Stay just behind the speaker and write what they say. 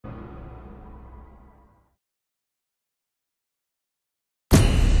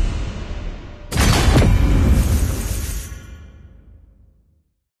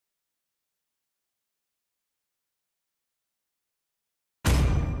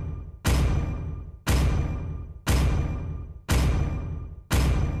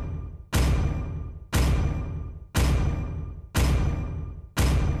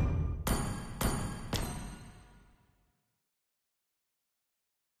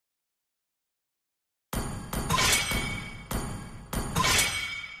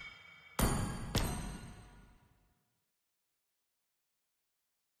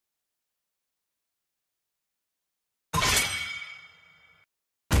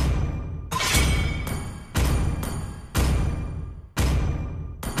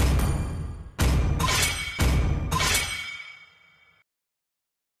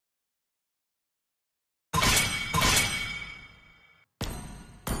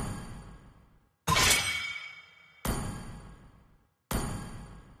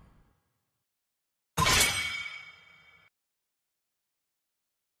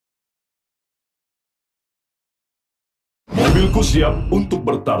Mobilku siap untuk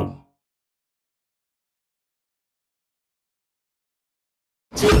bertarung.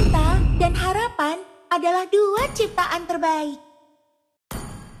 Cinta dan harapan adalah dua ciptaan terbaik.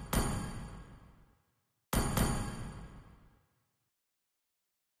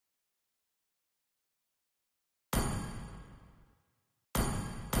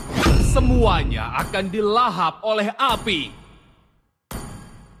 Semuanya akan dilahap oleh api.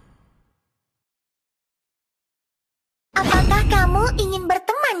 Apakah kamu ingin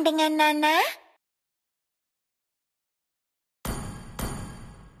berteman dengan Nana?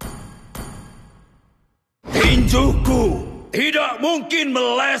 Tinjuku tidak mungkin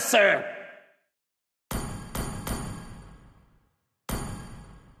meleset.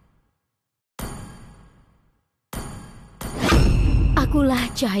 Akulah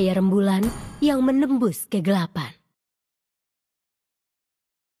cahaya rembulan yang menembus kegelapan.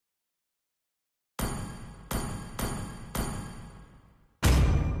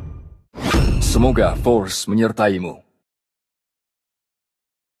 Semoga Force menyertaimu.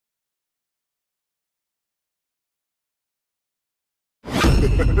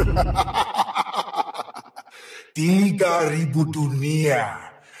 Ribu dunia,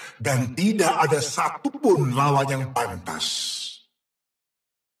 dan tidak ada satupun lawan yang pantas.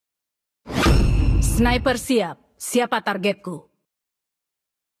 Sniper siap. Siapa targetku?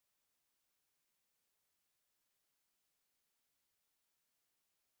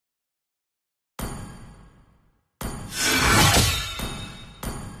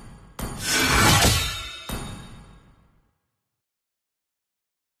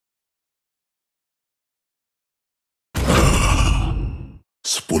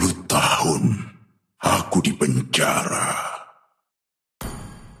 Sepuluh tahun aku di penjara.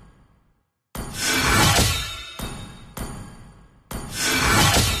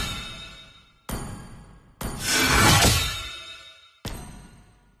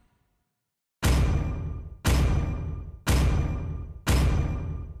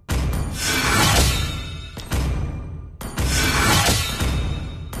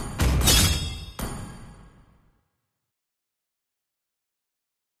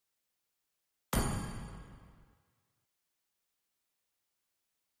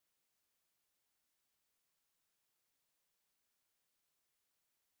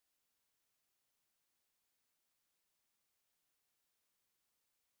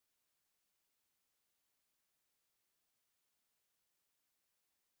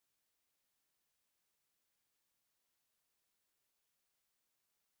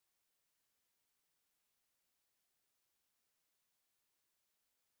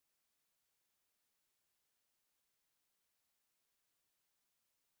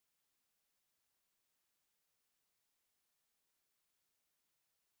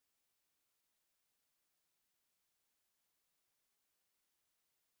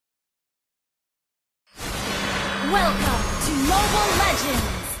 Welcome to Mobile Legends!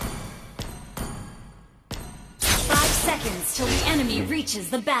 5 seconds till the enemy reaches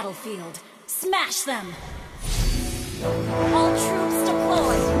the battlefield. Smash them! All troops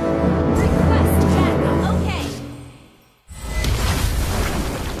deployed! Request backup, okay!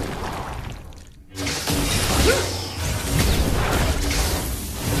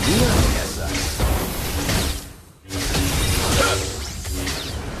 Luar biasa.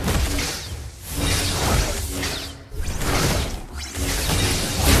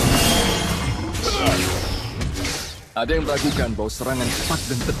 Ada yang meragukan bahwa serangan cepat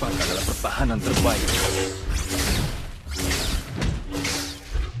dan tepat adalah pertahanan terbaik.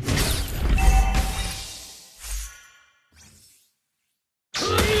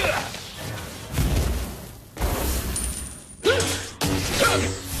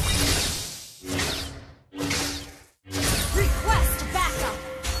 Request backup!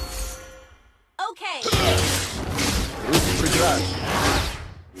 Okay! Terus bergerak.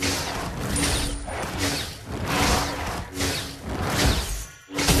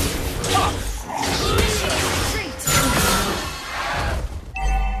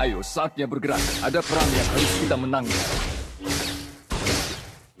 Ayo, saatnya bergerak. Ada perang yang harus kita menangkan.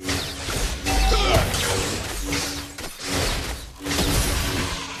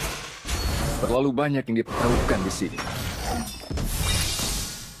 Terlalu banyak yang dipertaruhkan di sini.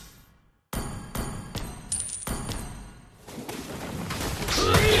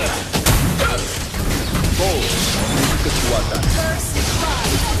 Oh, kekuatan.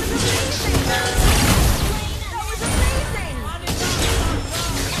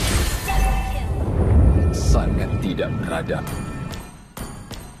 Sangat tidak beradab.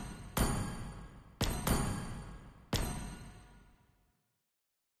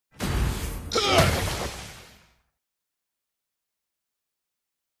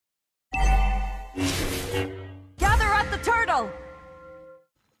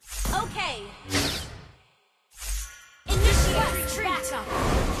 away! Initiate retreat!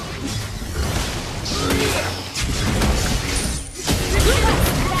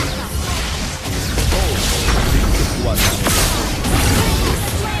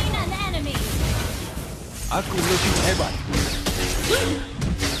 Slain an enemy! Aku lebih hebat.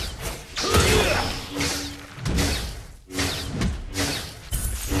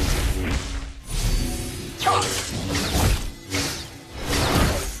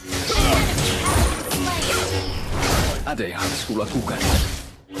 Ada yang harus kulakukan.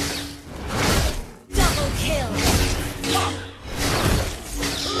 Double kill!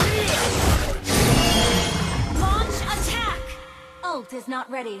 Launch attack! Ult is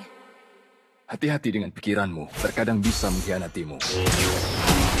not ready. Hati-hati dengan pikiranmu, terkadang bisa mengkhianatimu.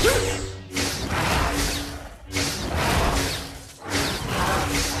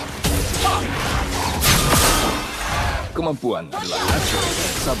 Kemampuan adalah hasil dari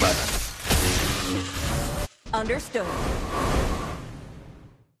kesabaran. Understood.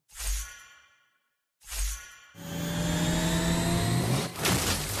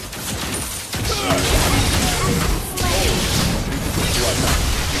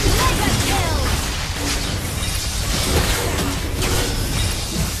 Mega kill!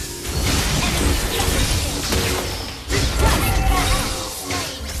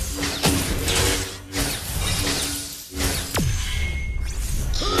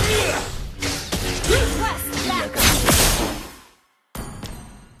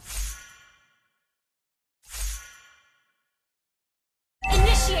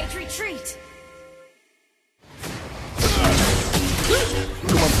 Initiate retreat!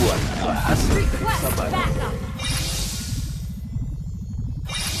 Kemampuan adalah hasil dari Request kesabaran. backup!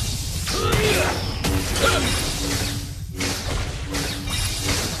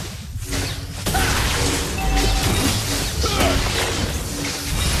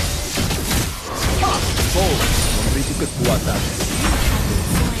 Oh, memberi kekuatan.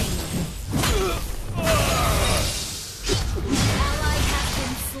 Ally has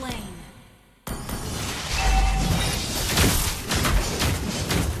been slain.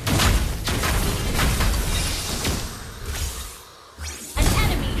 An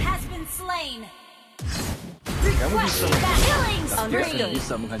enemy has been slain. Kamu bisa Killing spree.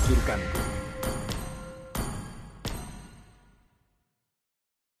 bisa menghancurkan.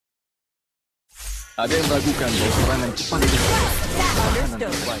 Ada yang meragukan bahwa serangan cepat itu pertahanan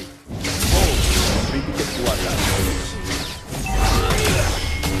terbaik. Oh, memberi kekuatan.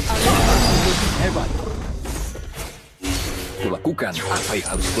 Aku lebih hebat. Kulakukan apa yang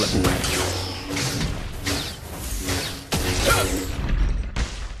harus kulakukan.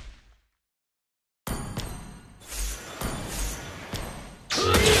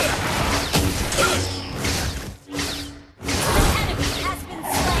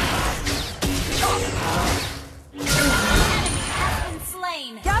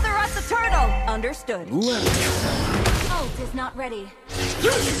 Gather us a turtle! Understood. Luar biasa. Ult is not ready.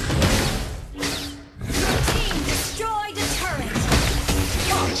 Team destroyed a turret.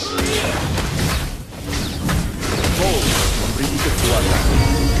 Oh, memberi kekuatan.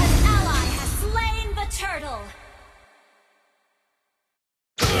 An ally has slain the turtle.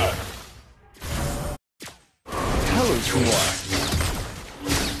 Halo semua.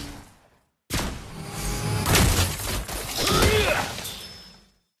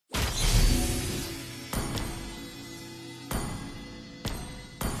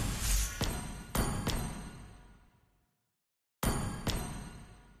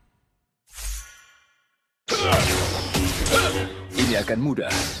 Ini akan mudah.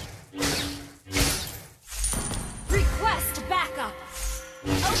 Request backup.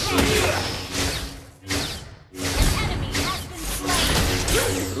 Okay. An enemy has been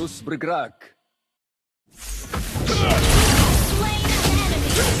slain. Terus bergerak. Slain an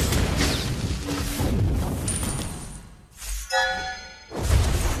enemy.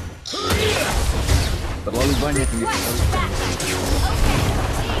 Terlalu banyak yang Request diperlukan. backup. Okay.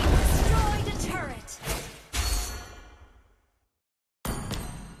 Team destroyed a turret.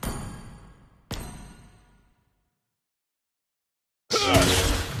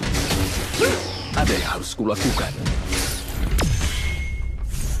 Ada yang harus kulakukan.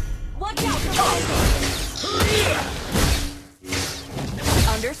 Watch out for Bantu.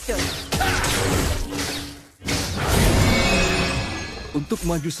 Understood. Untuk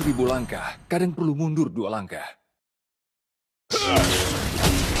maju 1000 langkah, kadang perlu mundur 2 langkah.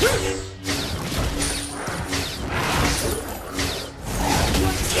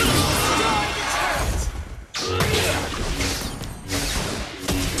 Your team destroyed a turret.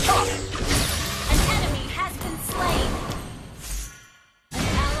 An enemy has been slain. An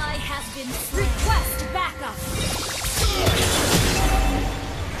ally has been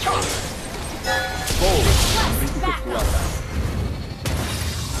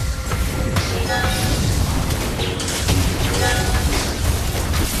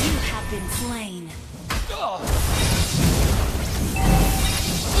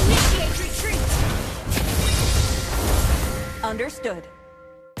Understood.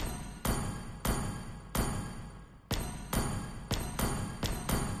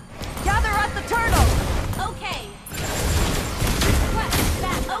 Gather at the turtle! Okay. Request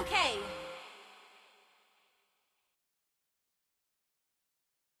that. Okay.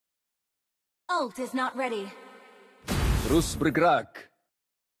 Ult is not ready. Terus bergerak.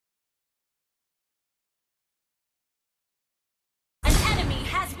 An enemy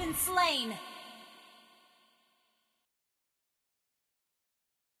has been slain.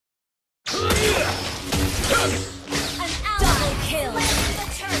 An ally kill. The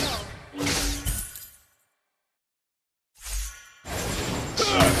turtle.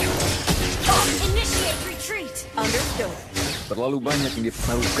 Initiate retreat. Understood. Terlalu banyak yang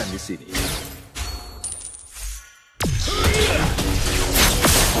dipertaruhkan di sini.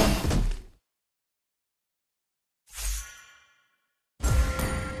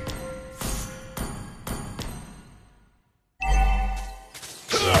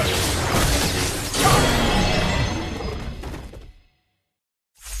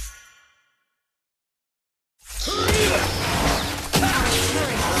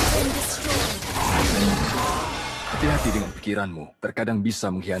 Hati-hati dengan pikiranmu, terkadang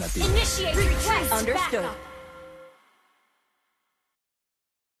bisa mengkhianati. Initiate retreat. Understood. Backup.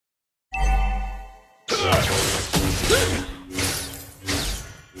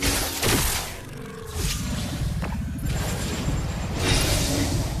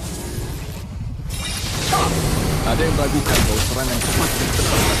 Ada yang meragukan bahwa serangan cepat dan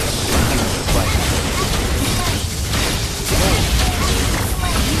tepat adalah yang terbaik.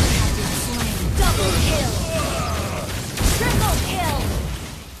 Double kill. Triple kill.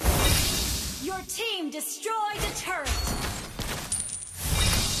 Your team destroyed a turret.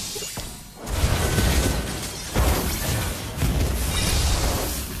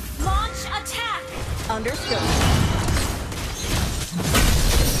 Launch attack. Understood.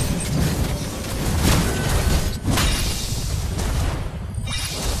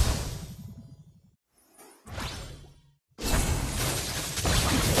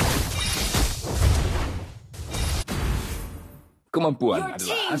 Kemampuan Your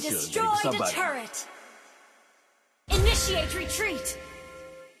adalah team hasil dari destroyed a kesabaran. turret. Initiate retreat.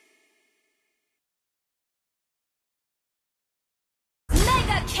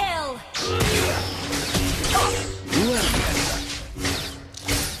 Mega kill. Luar biasa.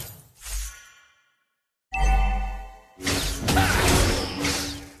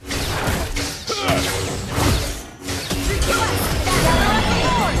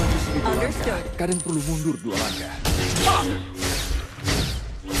 Understood. Kadang perlu mundur 2 langkah.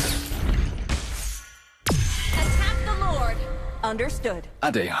 Attack the Lord. Understood.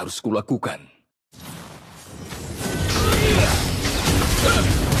 Ada yang harus kulakukan.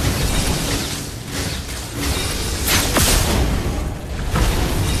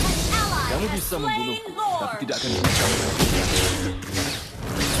 Ally Kamu has bisa slain membunuhku, tapi Lord. tidak akan bisa menghentikan.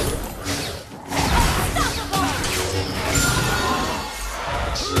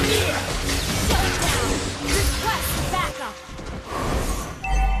 Request backup.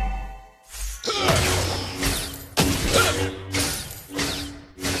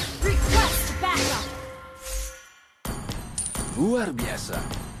 Request backup. Luar biasa.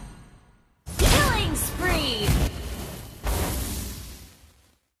 Killing spree.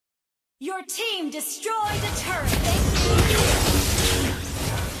 Your team destroyed a turret.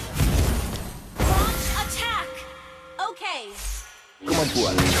 Launch attack. Okay.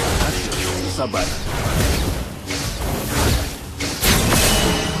 Kemampuan adalah hasil dari kesabaran.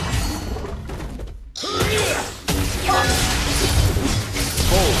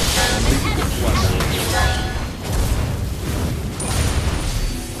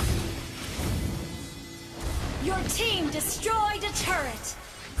 Your team destroyed a turret.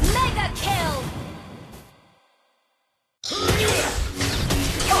 Mega kill.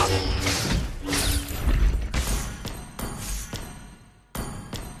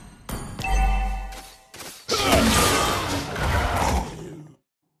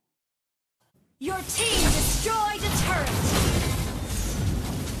 Your team destroyed a turret.